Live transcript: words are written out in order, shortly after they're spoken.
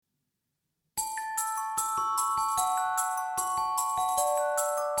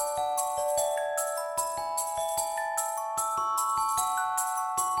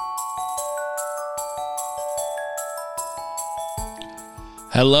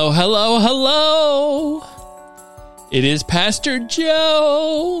Hello, hello, hello. It is Pastor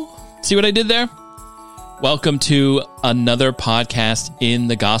Joe. See what I did there? Welcome to another podcast in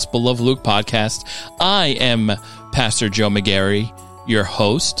the Gospel of Luke podcast. I am Pastor Joe McGarry, your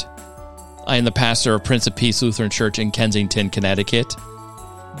host. I am the pastor of Prince of Peace Lutheran Church in Kensington, Connecticut.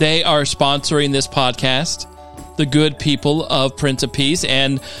 They are sponsoring this podcast, the good people of Prince of Peace.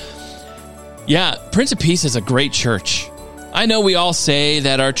 And yeah, Prince of Peace is a great church. I know we all say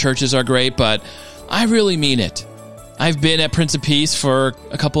that our churches are great, but I really mean it. I've been at Prince of Peace for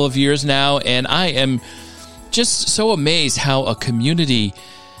a couple of years now, and I am just so amazed how a community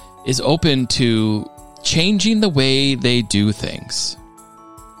is open to changing the way they do things.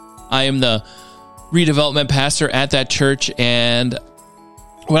 I am the redevelopment pastor at that church, and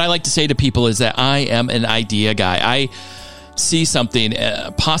what I like to say to people is that I am an idea guy. I see something,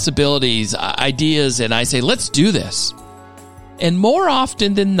 possibilities, ideas, and I say, let's do this. And more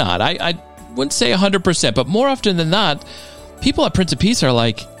often than not, I wouldn't say 100%, but more often than not, people at Prince of Peace are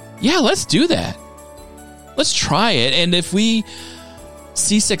like, yeah, let's do that. Let's try it. And if we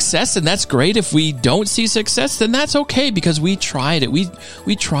see success, then that's great. If we don't see success, then that's okay because we tried it.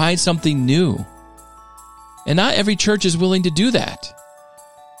 We tried something new. And not every church is willing to do that.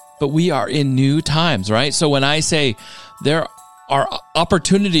 But we are in new times, right? So when I say there are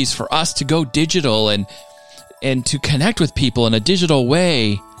opportunities for us to go digital and to connect with people in a digital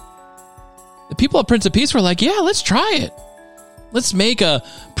way, the people at Prince of Peace were like, yeah, let's try it. Let's make a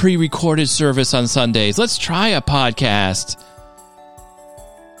pre-recorded service on Sundays. Let's try a podcast.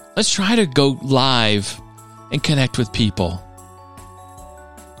 Let's try to go live and connect with people.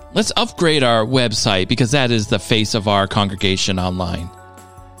 Let's upgrade our website because that is the face of our congregation online.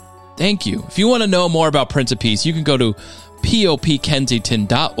 Thank you. If you want to know more about Prince of Peace, you can go to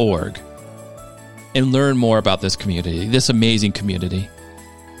popkensington.org and learn more about this community, this amazing community.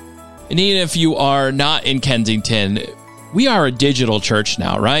 And even if you are not in Kensington, we are a digital church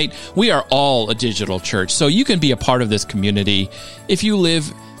now, right? We are all a digital church. So you can be a part of this community if you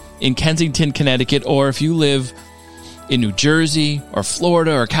live in Kensington, Connecticut, or if you live in New Jersey or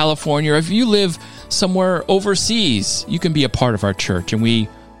Florida or California, or if you live somewhere overseas, you can be a part of our church, and we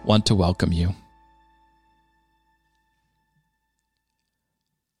want to welcome you.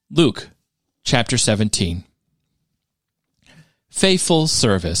 Luke chapter 17. Faithful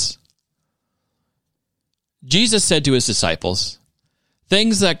service. Jesus said to his disciples,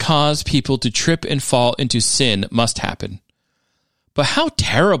 "Things that cause people to trip and fall into sin must happen. But how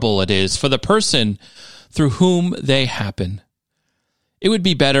terrible it is for the person through whom they happen. It would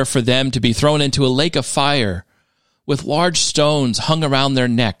be better for them to be thrown into a lake of fire with large stones hung around their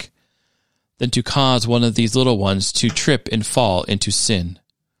neck than to cause one of these little ones to trip and fall into sin.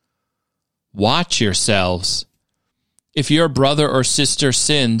 Watch yourselves. If your brother or sister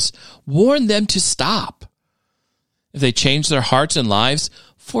sins, warn them to stop. If they change their hearts and lives,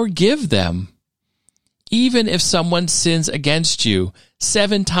 forgive them. Even if someone sins against you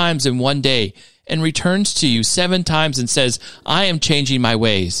 7 times in one day and returns to you 7 times and says, 'I am changing my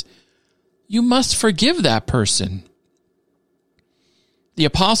ways,' you must forgive that person." The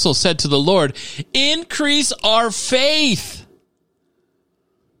apostle said to the Lord, "Increase our faith."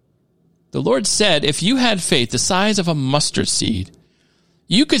 The Lord said, "If you had faith the size of a mustard seed,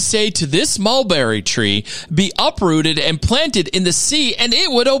 you could say to this mulberry tree, 'Be uprooted and planted in the sea,' and it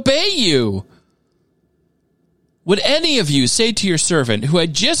would obey you. Would any of you say to your servant who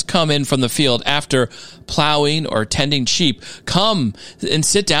had just come in from the field after plowing or tending sheep, 'Come and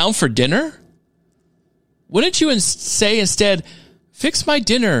sit down for dinner'? Wouldn't you say instead, 'Fix my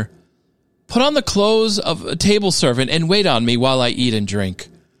dinner, put on the clothes of a table servant, and wait on me while I eat and drink?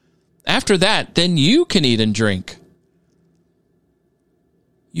 After that, then you can eat and drink'?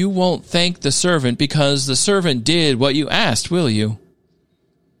 You won't thank the servant because the servant did what you asked, will you?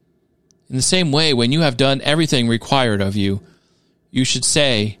 In the same way, when you have done everything required of you, you should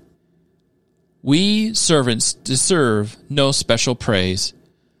say, 'We servants deserve no special praise.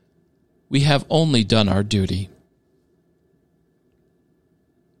 We have only done our duty.'"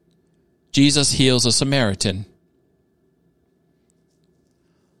 Jesus heals a Samaritan.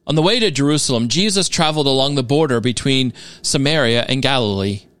 On the way to Jerusalem, Jesus traveled along the border between Samaria and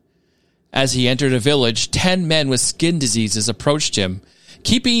Galilee. As he entered a village, 10 men with skin diseases approached him.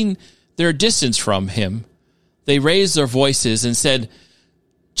 Keeping their distance from him, they raised their voices and said,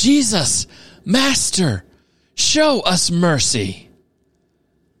 "Jesus, Master, show us mercy."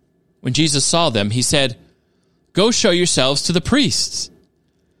 When Jesus saw them, he said, "Go show yourselves to the priests."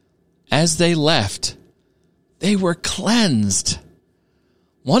 As they left, they were cleansed.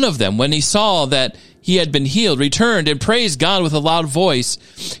 One of them, when he saw that he had been healed, returned and praised God with a loud voice.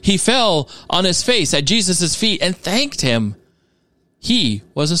 He fell on his face at Jesus' feet and thanked him. He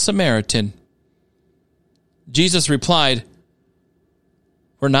was a Samaritan. Jesus replied,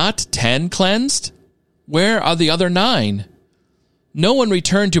 "Were not 10 cleansed? Where are the other 9? No one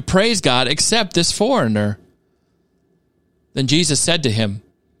returned to praise God except this foreigner." Then Jesus said to him,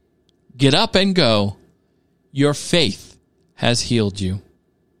 "Get up and go. Your faith has healed you."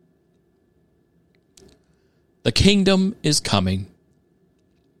 The kingdom is coming.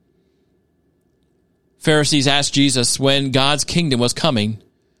 Pharisees asked Jesus when God's kingdom was coming.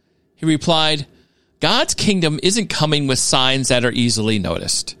 He replied, "God's kingdom isn't coming with signs that are easily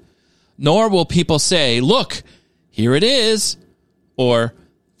noticed. Nor will people say, 'Look, here it is,' or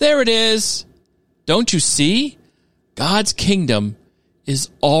 'There it is.' Don't you see? God's kingdom is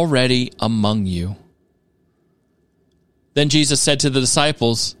already among you." Then Jesus said to the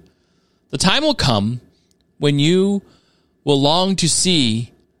disciples, "The time will come when you will long to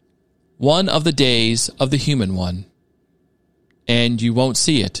see one of the days of the human one, and you won't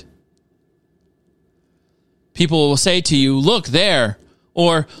see it. People will say to you, 'Look there,'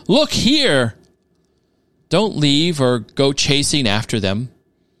 or 'Look here.' Don't leave or go chasing after them.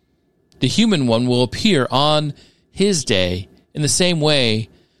 The human one will appear on his day in the same way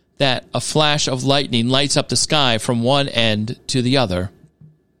that a flash of lightning lights up the sky from one end to the other.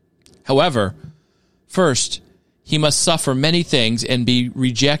 However, first, he must suffer many things and be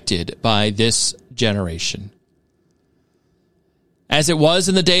rejected by this generation. As it was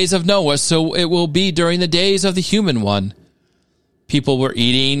in the days of Noah, so it will be during the days of the human one. People were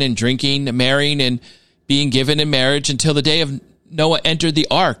eating and drinking, marrying and being given in marriage until the day of Noah entered the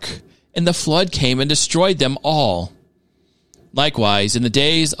ark, and the flood came and destroyed them all. Likewise, in the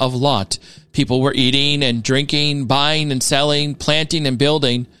days of Lot, people were eating and drinking, buying and selling, planting and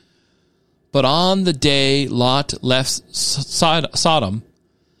building. But on the day Lot left Sodom,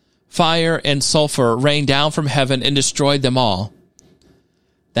 fire and sulfur rained down from heaven and destroyed them all.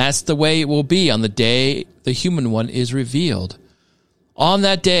 That's the way it will be on the day the human one is revealed. On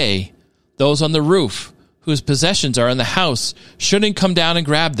that day, those on the roof, whose possessions are in the house, shouldn't come down and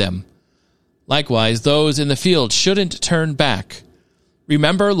grab them. Likewise, those in the field shouldn't turn back.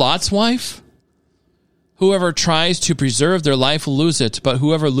 Remember Lot's wife? Whoever tries to preserve their life will lose it, but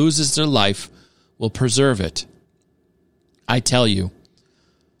whoever loses their life will preserve it. I tell you,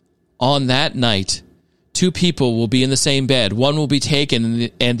 on that night, 2 people will be in the same bed. One will be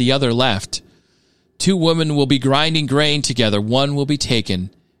taken and the other left. 2 women will be grinding grain together. One will be taken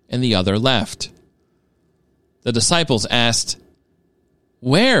and the other left." The disciples asked,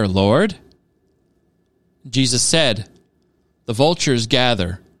 "Where, Lord?" Jesus said, "The vultures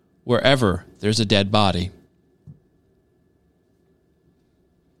gather wherever there's a dead body."